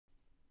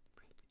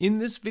In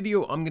this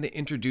video, I'm going to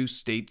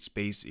introduce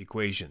StateSpace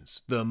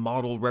Equations, the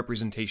model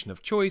representation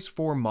of choice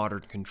for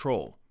modern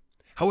control.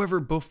 However,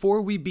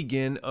 before we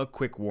begin, a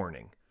quick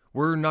warning.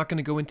 We're not going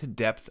to go into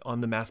depth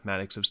on the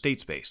mathematics of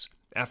StateSpace.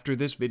 After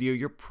this video,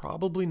 you're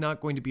probably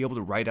not going to be able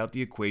to write out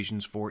the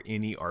equations for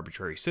any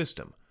arbitrary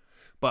system.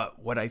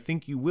 But what I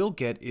think you will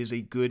get is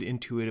a good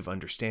intuitive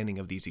understanding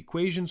of these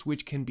equations,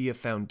 which can be a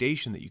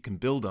foundation that you can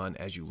build on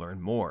as you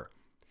learn more.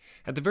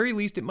 At the very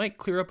least, it might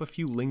clear up a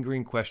few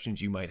lingering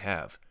questions you might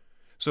have.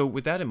 So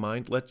with that in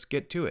mind, let's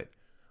get to it.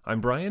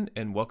 I'm Brian,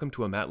 and welcome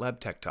to a MATLAB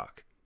Tech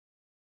Talk.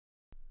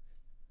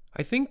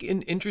 I think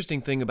an interesting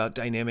thing about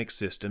dynamic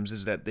systems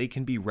is that they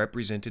can be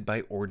represented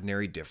by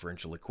ordinary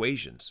differential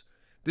equations.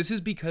 This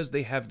is because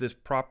they have this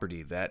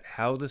property that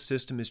how the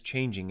system is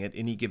changing at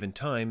any given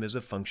time is a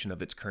function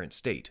of its current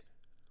state.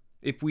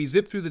 If we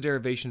zip through the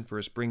derivation for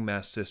a spring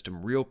mass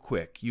system real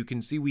quick, you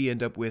can see we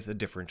end up with a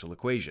differential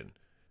equation.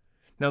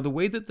 Now, the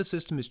way that the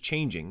system is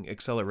changing,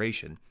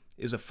 acceleration,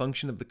 is a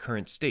function of the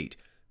current state,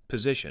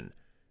 position.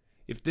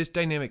 If this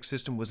dynamic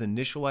system was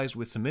initialized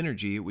with some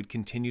energy, it would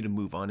continue to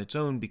move on its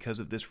own because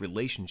of this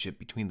relationship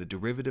between the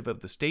derivative of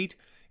the state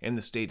and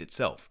the state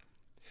itself.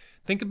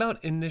 Think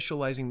about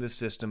initializing the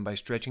system by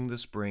stretching the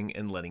spring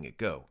and letting it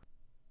go.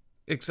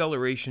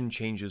 Acceleration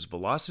changes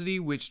velocity,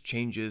 which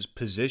changes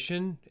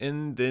position,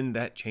 and then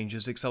that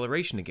changes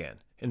acceleration again.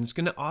 And it's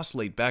going to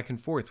oscillate back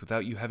and forth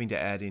without you having to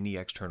add any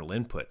external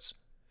inputs.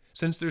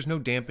 Since there's no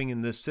damping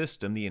in this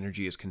system, the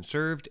energy is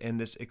conserved, and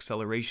this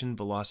acceleration,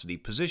 velocity,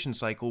 position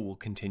cycle will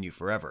continue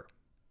forever.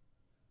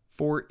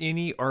 For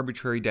any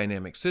arbitrary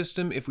dynamic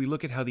system, if we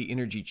look at how the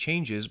energy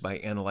changes by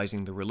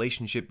analyzing the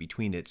relationship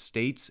between its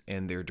states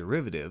and their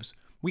derivatives,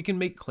 we can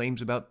make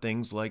claims about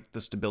things like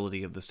the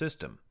stability of the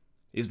system.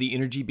 Is the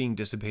energy being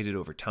dissipated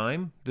over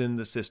time? Then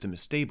the system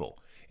is stable,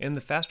 and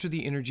the faster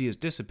the energy is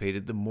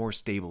dissipated, the more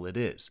stable it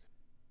is.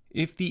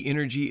 If the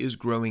energy is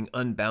growing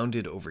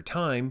unbounded over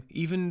time,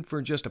 even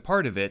for just a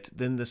part of it,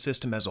 then the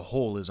system as a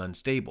whole is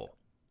unstable.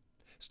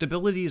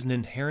 Stability is an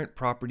inherent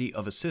property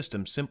of a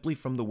system simply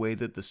from the way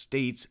that the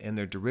states and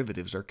their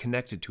derivatives are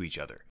connected to each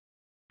other.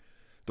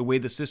 The way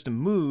the system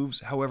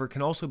moves, however,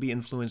 can also be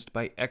influenced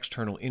by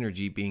external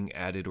energy being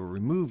added or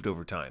removed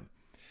over time.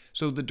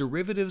 So the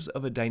derivatives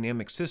of a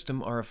dynamic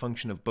system are a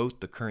function of both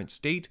the current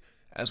state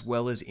as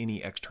well as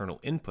any external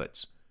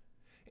inputs.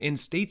 And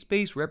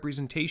StateSpace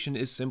Representation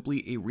is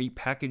simply a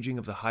repackaging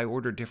of the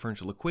high-order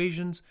differential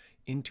equations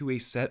into a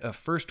set of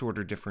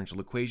first-order differential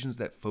equations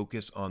that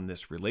focus on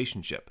this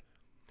relationship.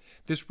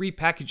 This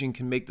repackaging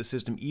can make the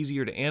system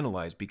easier to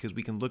analyze because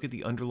we can look at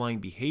the underlying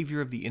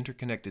behavior of the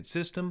interconnected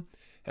system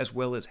as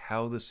well as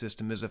how the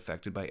system is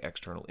affected by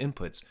external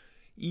inputs,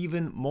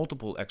 even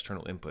multiple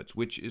external inputs,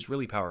 which is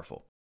really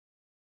powerful.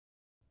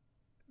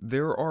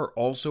 There are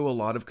also a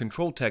lot of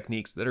control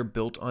techniques that are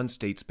built on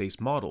state-space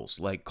models,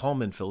 like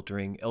Kalman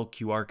filtering,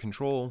 LQR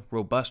control,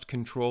 robust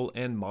control,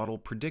 and model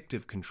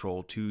predictive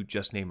control, to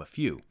just name a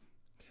few.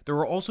 There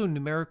are also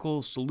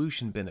numerical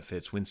solution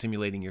benefits when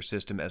simulating your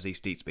system as a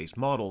state-space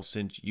model,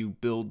 since you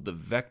build the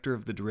vector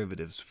of the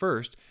derivatives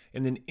first,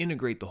 and then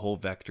integrate the whole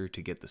vector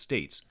to get the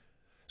states.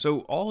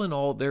 So all in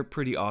all, they're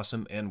pretty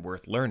awesome and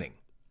worth learning.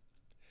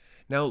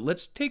 Now,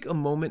 let's take a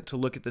moment to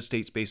look at the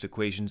StateSpace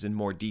equations in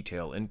more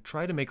detail and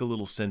try to make a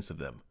little sense of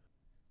them.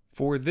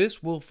 For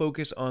this, we'll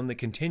focus on the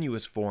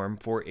continuous form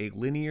for a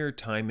linear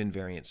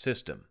time-invariant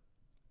system.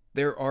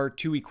 There are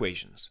two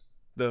equations.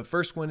 The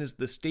first one is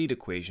the state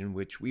equation,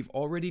 which we've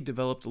already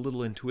developed a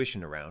little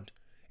intuition around,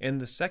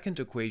 and the second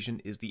equation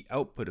is the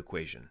output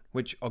equation,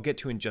 which I'll get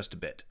to in just a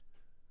bit.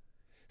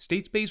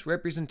 StateSpace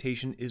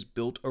representation is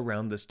built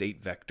around the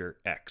state vector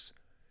x.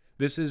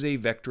 This is a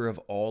vector of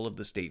all of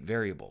the state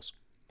variables.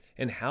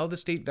 And how the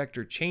state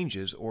vector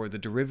changes, or the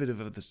derivative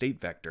of the state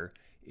vector,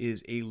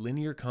 is a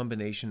linear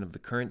combination of the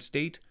current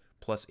state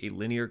plus a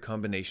linear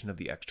combination of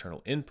the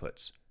external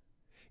inputs.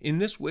 In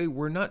this way,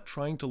 we're not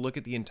trying to look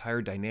at the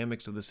entire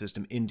dynamics of the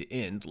system end to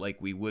end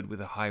like we would with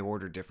a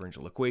high-order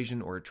differential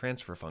equation or a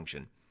transfer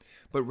function,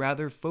 but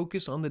rather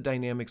focus on the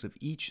dynamics of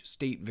each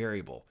state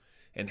variable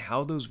and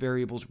how those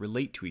variables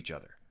relate to each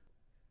other.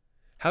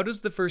 How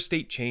does the first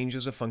state change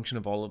as a function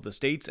of all of the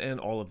states and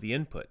all of the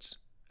inputs?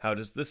 How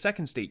does the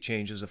second state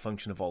change as a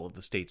function of all of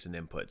the states and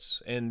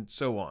inputs, and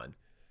so on?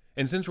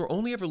 And since we're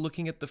only ever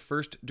looking at the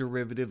first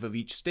derivative of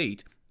each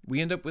state, we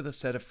end up with a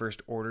set of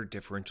first-order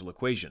differential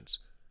equations.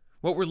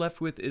 What we're left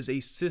with is a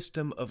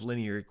system of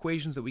linear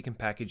equations that we can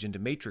package into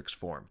matrix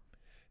form.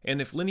 And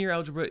if linear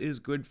algebra is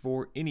good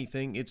for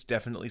anything, it's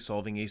definitely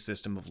solving a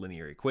system of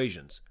linear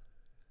equations.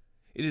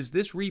 It is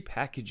this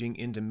repackaging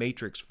into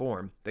matrix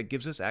form that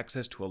gives us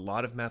access to a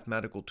lot of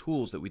mathematical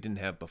tools that we didn't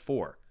have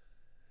before.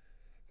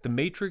 The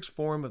matrix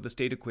form of the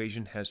state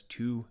equation has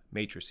two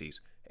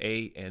matrices,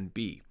 A and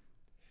B.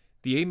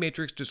 The A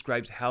matrix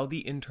describes how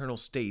the internal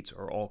states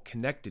are all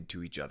connected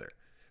to each other,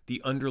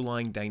 the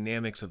underlying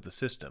dynamics of the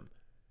system.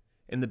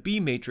 And the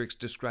B matrix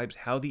describes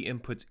how the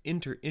inputs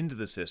enter into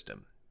the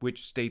system,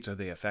 which states are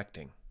they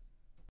affecting.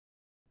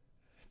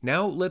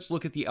 Now let's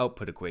look at the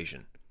output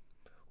equation.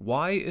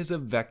 Y is a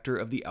vector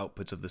of the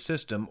outputs of the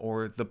system,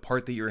 or the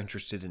part that you're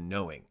interested in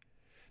knowing.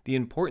 The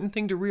important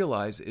thing to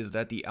realize is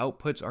that the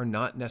outputs are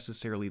not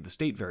necessarily the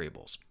state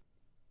variables.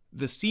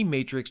 The C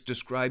matrix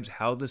describes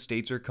how the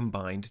states are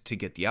combined to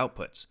get the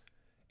outputs,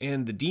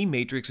 and the D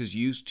matrix is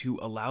used to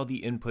allow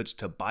the inputs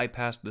to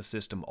bypass the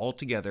system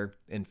altogether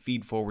and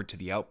feed forward to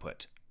the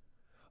output.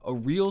 A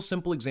real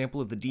simple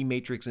example of the D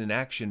matrix in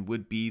action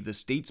would be the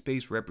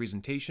StateSpace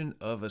representation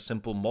of a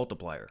simple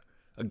multiplier,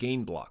 a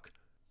gain block.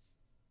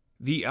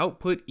 The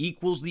output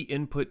equals the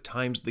input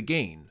times the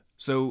gain,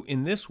 so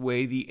in this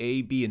way the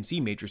A, B, and C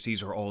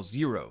matrices are all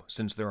 0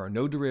 since there are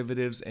no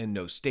derivatives and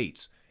no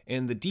states,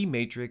 and the D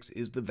matrix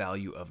is the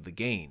value of the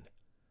gain.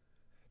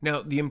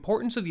 Now, the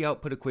importance of the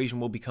output equation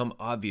will become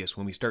obvious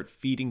when we start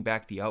feeding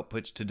back the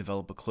outputs to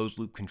develop a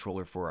closed-loop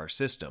controller for our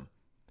system.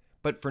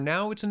 But for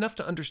now, it's enough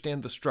to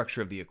understand the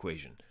structure of the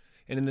equation,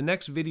 and in the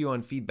next video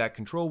on feedback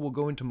control, we'll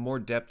go into more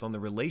depth on the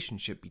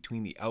relationship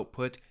between the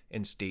output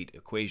and state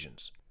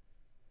equations.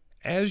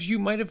 As you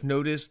might have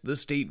noticed, the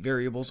state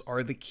variables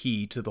are the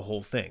key to the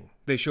whole thing.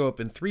 They show up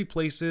in 3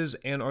 places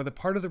and are the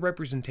part of the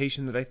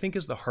representation that I think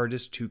is the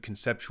hardest to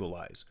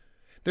conceptualize.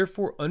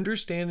 Therefore,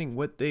 understanding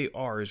what they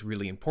are is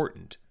really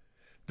important.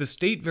 The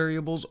state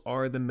variables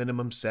are the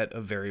minimum set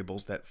of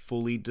variables that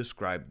fully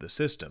describe the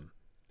system.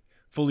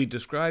 Fully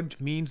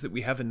described means that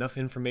we have enough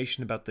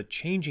information about the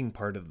changing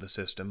part of the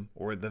system,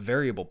 or the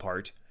variable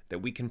part, that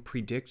we can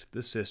predict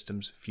the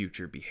system's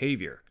future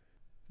behavior.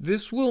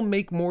 This will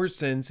make more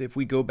sense if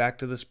we go back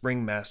to the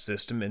spring mass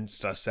system and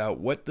suss out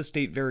what the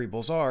state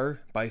variables are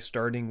by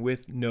starting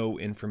with no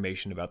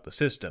information about the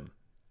system.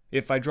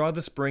 If I draw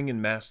the spring in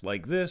mass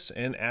like this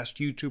and asked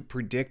you to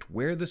predict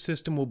where the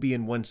system will be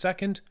in 1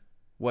 second,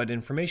 what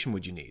information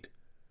would you need?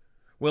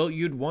 Well,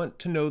 you'd want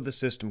to know the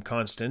system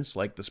constants,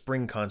 like the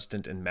spring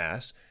constant and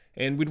mass,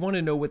 and we'd want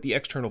to know what the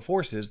external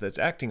force is that's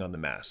acting on the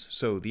mass,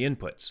 so the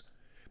inputs.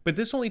 But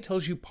this only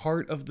tells you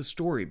part of the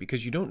story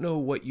because you don't know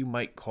what you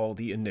might call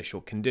the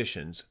initial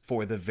conditions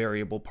for the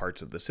variable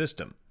parts of the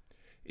system.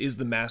 Is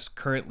the mass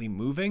currently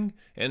moving,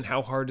 and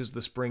how hard is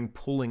the spring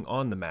pulling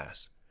on the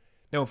mass?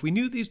 Now, if we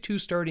knew these 2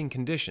 starting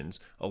conditions,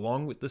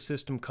 along with the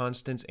system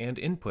constants and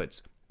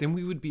inputs, then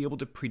we would be able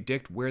to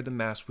predict where the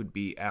mass would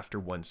be after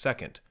 1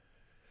 second.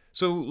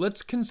 So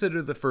let's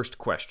consider the first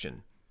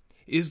question.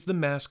 Is the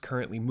mass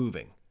currently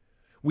moving?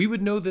 We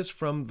would know this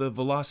from the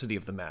velocity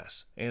of the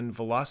mass, and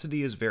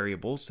velocity is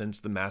variable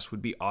since the mass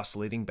would be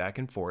oscillating back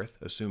and forth,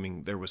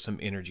 assuming there was some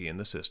energy in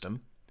the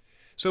system.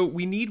 So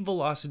we need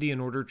velocity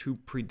in order to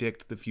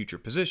predict the future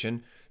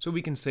position, so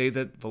we can say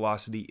that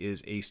velocity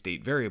is a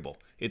state variable.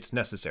 It's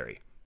necessary.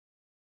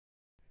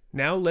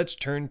 Now let's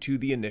turn to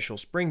the initial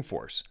spring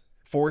force.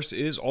 Force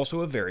is also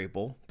a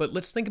variable, but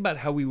let's think about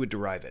how we would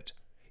derive it.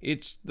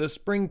 It's the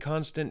spring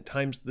constant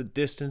times the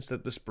distance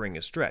that the spring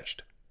is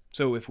stretched.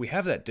 So if we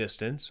have that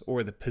distance,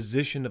 or the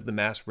position of the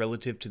mass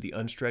relative to the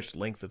unstretched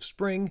length of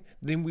spring,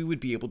 then we would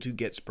be able to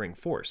get spring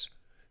force.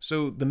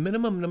 So the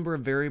minimum number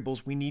of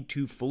variables we need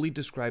to fully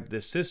describe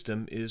this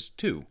system is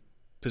 2,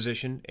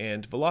 position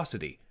and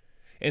velocity.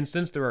 And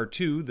since there are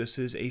 2, this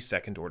is a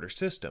second-order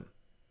system.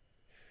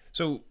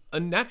 So a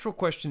natural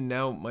question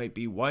now might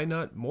be, why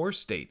not more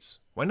states?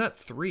 Why not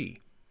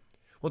 3?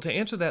 Well, to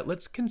answer that,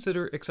 let's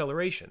consider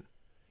acceleration.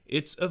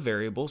 It's a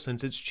variable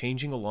since it's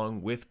changing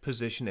along with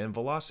position and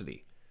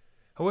velocity.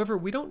 However,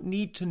 we don't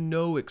need to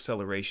know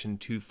acceleration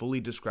to fully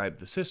describe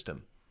the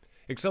system.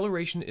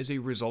 Acceleration is a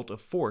result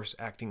of force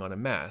acting on a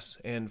mass,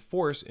 and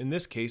force in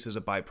this case is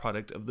a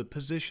byproduct of the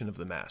position of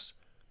the mass.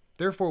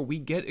 Therefore, we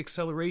get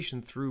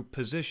acceleration through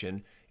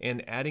position,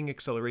 and adding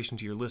acceleration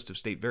to your list of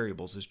state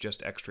variables is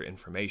just extra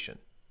information.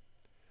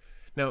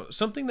 Now,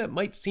 something that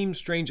might seem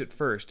strange at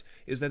first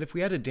is that if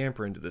we add a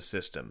damper into the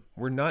system,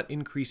 we're not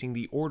increasing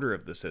the order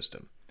of the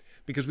system,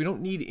 because we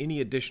don't need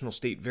any additional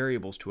state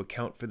variables to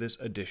account for this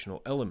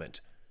additional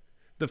element.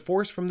 The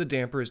force from the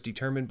damper is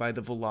determined by the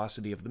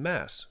velocity of the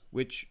mass,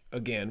 which,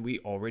 again, we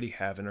already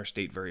have in our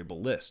state variable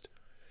list.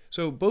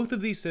 So both of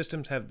these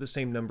systems have the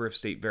same number of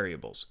state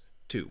variables,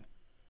 2.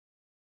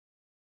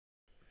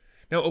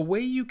 Now, a way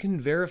you can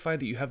verify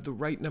that you have the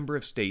right number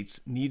of states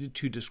needed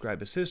to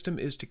describe a system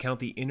is to count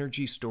the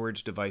energy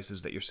storage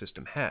devices that your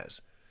system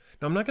has.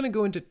 Now, I'm not going to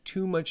go into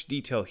too much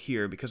detail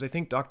here because I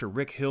think Dr.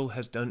 Rick Hill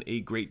has done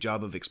a great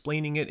job of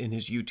explaining it in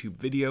his YouTube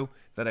video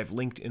that I've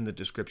linked in the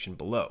description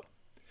below.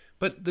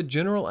 But the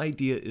general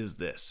idea is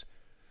this.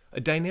 A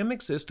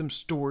dynamic system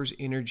stores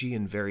energy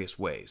in various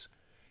ways.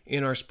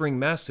 In our spring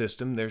mass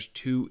system, there's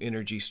 2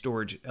 energy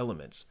storage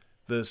elements.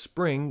 The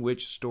spring,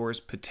 which stores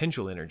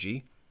potential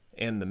energy,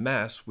 and the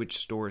mass, which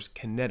stores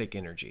kinetic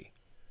energy.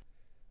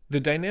 The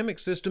dynamic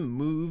system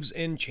moves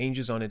and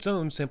changes on its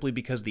own simply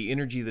because the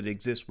energy that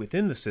exists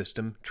within the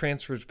system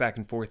transfers back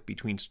and forth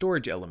between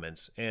storage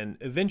elements and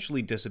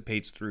eventually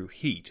dissipates through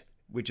heat,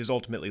 which is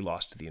ultimately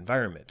lost to the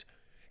environment.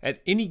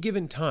 At any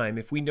given time,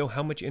 if we know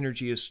how much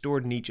energy is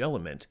stored in each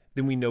element,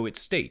 then we know its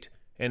state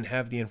and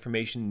have the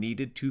information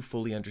needed to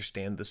fully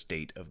understand the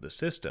state of the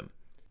system.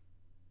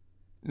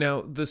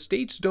 Now, the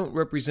states don't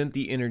represent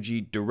the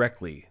energy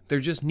directly, they're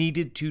just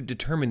needed to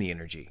determine the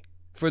energy.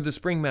 For the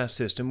spring mass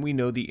system, we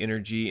know the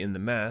energy in the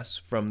mass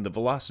from the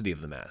velocity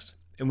of the mass,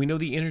 and we know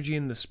the energy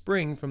in the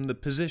spring from the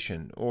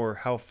position, or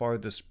how far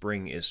the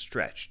spring is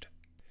stretched.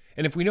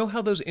 And if we know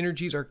how those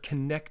energies are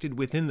connected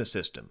within the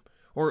system,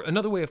 or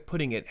another way of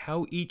putting it,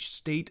 how each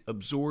state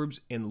absorbs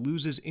and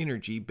loses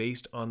energy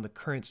based on the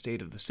current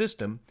state of the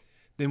system,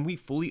 then we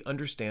fully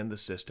understand the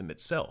system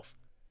itself.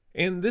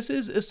 And this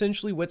is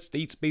essentially what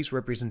StateSpace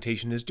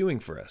Representation is doing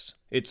for us.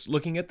 It's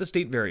looking at the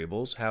state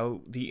variables,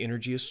 how the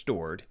energy is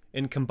stored,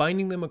 and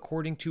combining them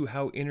according to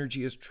how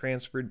energy is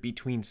transferred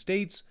between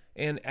states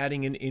and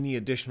adding in any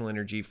additional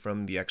energy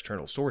from the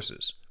external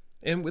sources.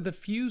 And with a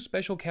few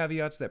special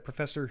caveats that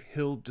Professor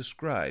Hill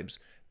describes,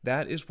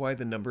 that is why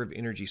the number of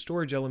energy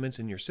storage elements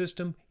in your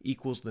system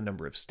equals the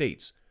number of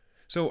states.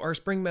 So our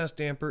spring mass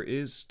damper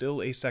is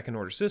still a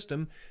second-order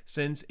system,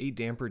 since a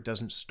damper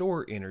doesn't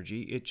store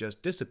energy, it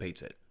just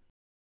dissipates it.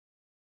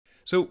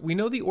 So we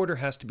know the order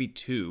has to be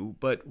 2,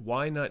 but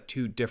why not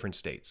 2 different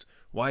states?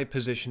 Why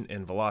position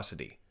and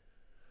velocity?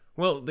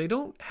 Well, they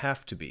don't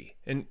have to be,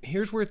 and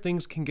here's where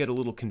things can get a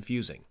little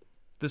confusing.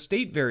 The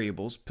state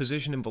variables,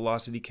 position and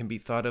velocity, can be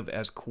thought of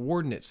as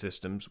coordinate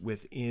systems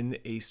within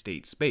a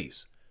state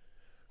space.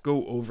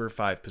 Go over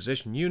 5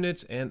 position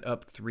units and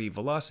up 3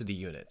 velocity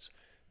units.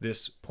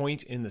 This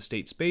point in the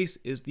state space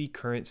is the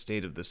current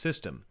state of the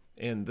system,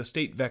 and the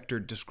state vector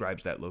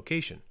describes that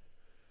location.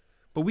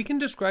 But we can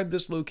describe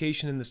this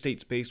location in the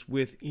state space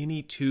with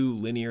any 2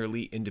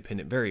 linearly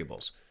independent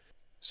variables,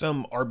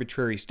 some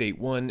arbitrary state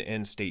 1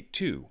 and state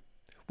 2.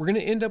 We're going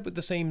to end up with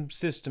the same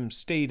system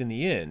state in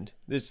the end.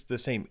 It's the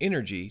same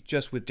energy,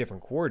 just with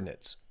different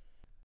coordinates.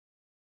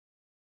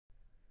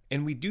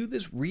 And we do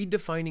this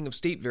redefining of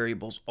state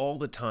variables all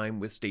the time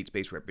with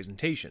StateSpace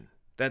Representation.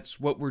 That's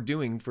what we're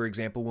doing, for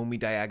example, when we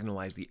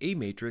diagonalize the A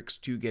matrix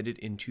to get it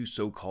into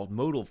so-called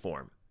modal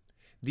form.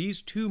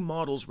 These 2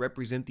 models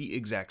represent the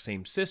exact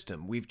same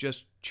system. We've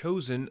just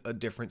chosen a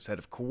different set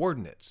of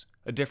coordinates,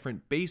 a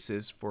different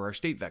basis for our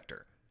state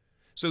vector.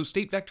 So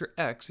state vector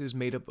x is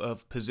made up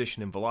of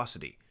position and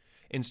velocity,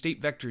 and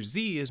state vector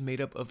z is made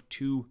up of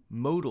 2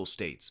 modal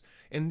states,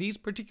 and these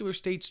particular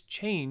states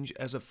change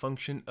as a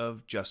function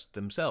of just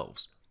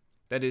themselves.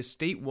 That is,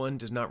 state 1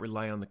 does not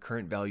rely on the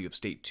current value of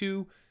state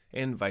 2,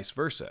 and vice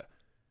versa.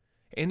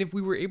 And if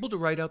we were able to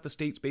write out the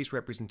state space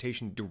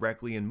representation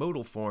directly in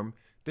modal form,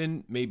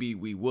 then maybe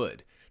we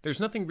would. There's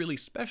nothing really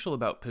special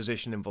about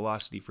position and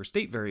velocity for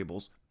state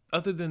variables,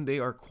 other than they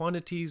are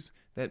quantities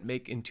that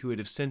make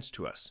intuitive sense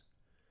to us.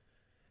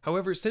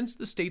 However, since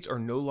the states are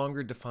no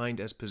longer defined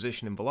as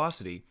position and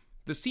velocity,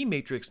 the C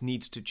matrix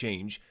needs to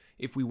change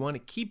if we want to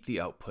keep the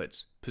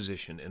outputs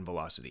position and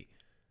velocity.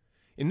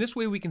 In this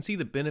way, we can see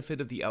the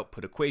benefit of the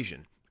output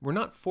equation. We're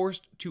not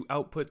forced to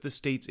output the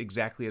states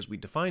exactly as we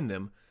define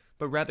them,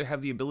 but rather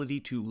have the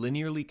ability to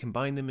linearly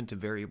combine them into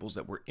variables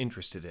that we're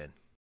interested in.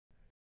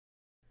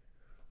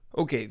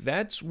 Okay,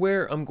 that's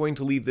where I'm going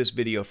to leave this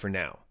video for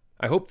now.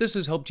 I hope this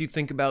has helped you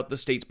think about the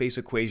StateSpace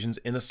equations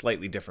in a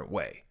slightly different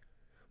way.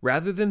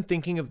 Rather than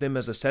thinking of them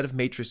as a set of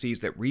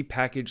matrices that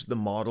repackage the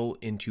model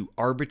into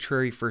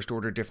arbitrary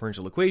first-order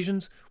differential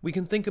equations, we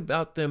can think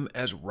about them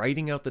as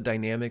writing out the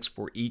dynamics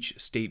for each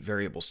state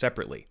variable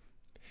separately.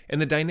 And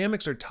the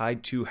dynamics are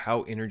tied to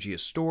how energy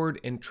is stored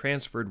and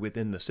transferred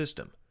within the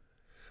system.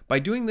 By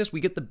doing this,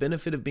 we get the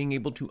benefit of being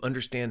able to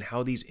understand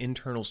how these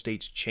internal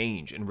states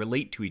change and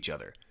relate to each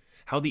other,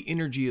 how the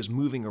energy is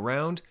moving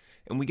around,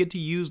 and we get to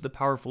use the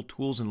powerful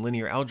tools in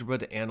linear algebra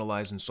to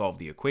analyze and solve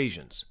the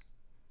equations.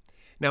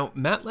 Now,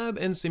 MATLAB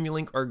and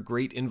Simulink are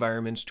great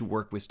environments to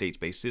work with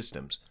state-space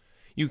systems.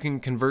 You can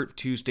convert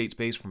to state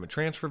space from a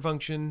transfer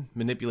function,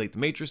 manipulate the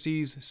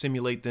matrices,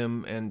 simulate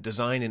them, and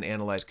design and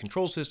analyze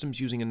control systems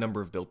using a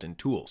number of built-in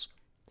tools.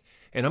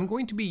 And I'm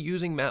going to be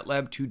using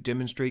MATLAB to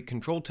demonstrate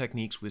control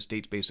techniques with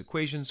state-space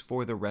equations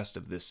for the rest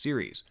of this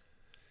series.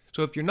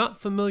 So if you're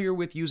not familiar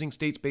with using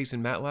state space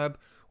in MATLAB,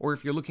 or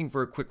if you're looking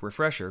for a quick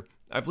refresher,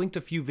 I've linked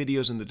a few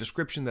videos in the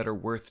description that are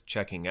worth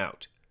checking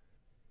out.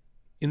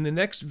 In the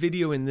next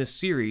video in this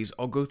series,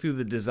 I'll go through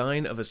the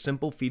design of a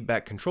simple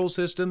feedback control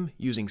system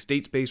using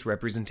StateSpace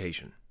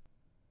Representation.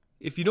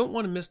 If you don't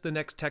want to miss the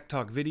next Tech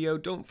Talk video,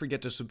 don't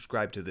forget to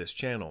subscribe to this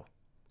channel.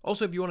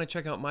 Also, if you want to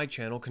check out my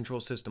channel, Control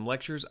System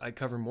Lectures, I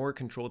cover more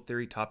control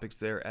theory topics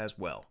there as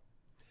well.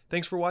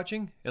 Thanks for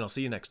watching, and I'll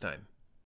see you next time.